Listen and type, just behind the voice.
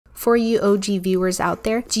For you OG viewers out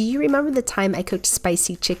there, do you remember the time I cooked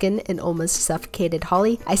spicy chicken and almost suffocated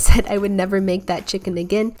Holly? I said I would never make that chicken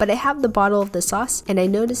again, but I have the bottle of the sauce and I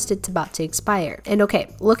noticed it's about to expire. And okay,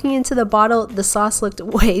 looking into the bottle, the sauce looked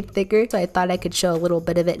way thicker, so I thought I could show a little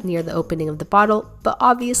bit of it near the opening of the bottle, but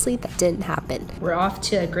obviously that didn't happen. We're off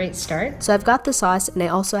to a great start. So I've got the sauce and I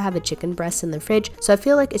also have a chicken breast in the fridge, so I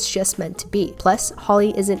feel like it's just meant to be. Plus,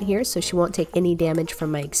 Holly isn't here, so she won't take any damage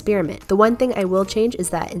from my experiment. The one thing I will change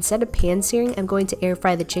is that instead of pan searing, I'm going to air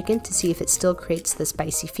fry the chicken to see if it still creates the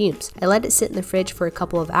spicy fumes. I let it sit in the fridge for a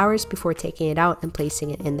couple of hours before taking it out and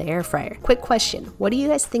placing it in the air fryer. Quick question, what do you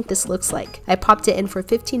guys think this looks like? I popped it in for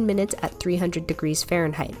 15 minutes at 300 degrees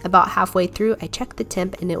Fahrenheit. About halfway through, I checked the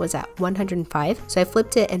temp and it was at 105, so I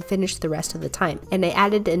flipped it and finished the rest of the time. And I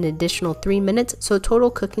added an additional 3 minutes, so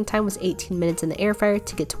total cooking time was 18 minutes in the air fryer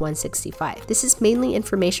to get to 165. This is mainly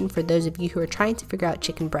information for those of you who are trying to figure out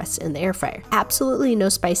chicken breasts in the air fryer. Absolutely no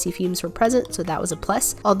spicy fumes were present, so that was a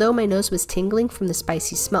plus, although my nose was tingling from the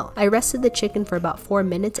spicy smell. I rested the chicken for about 4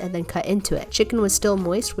 minutes and then cut into it. Chicken was still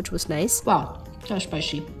moist, which was nice. Wow, that's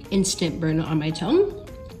spicy. Instant burn on my tongue.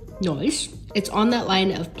 Nice. It's on that line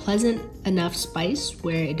of pleasant enough spice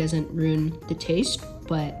where it doesn't ruin the taste,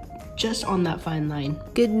 but just on that fine line.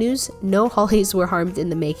 Good news, no Hollies were harmed in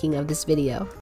the making of this video.